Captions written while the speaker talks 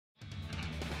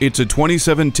It's a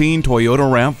 2017 Toyota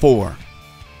RAV4.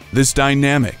 This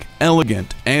dynamic,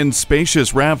 elegant, and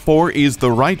spacious RAV4 is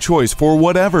the right choice for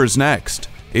whatever's next.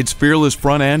 Its fearless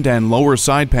front end and lower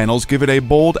side panels give it a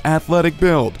bold, athletic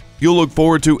build. You'll look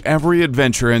forward to every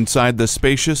adventure inside the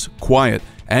spacious, quiet,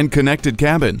 and connected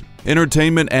cabin.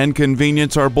 Entertainment and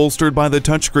convenience are bolstered by the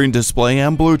touchscreen display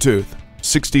and Bluetooth.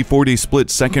 60/40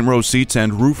 split second-row seats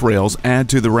and roof rails add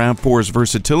to the RAV4's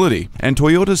versatility, and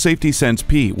Toyota Safety Sense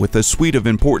P, with a suite of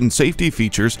important safety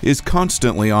features, is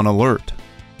constantly on alert.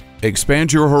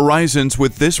 Expand your horizons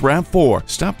with this RAV4.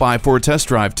 Stop by for a test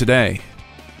drive today.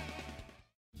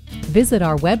 Visit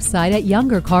our website at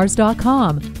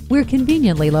youngercars.com. We're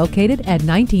conveniently located at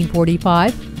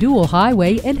 1945 Dual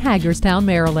Highway in Hagerstown,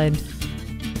 Maryland.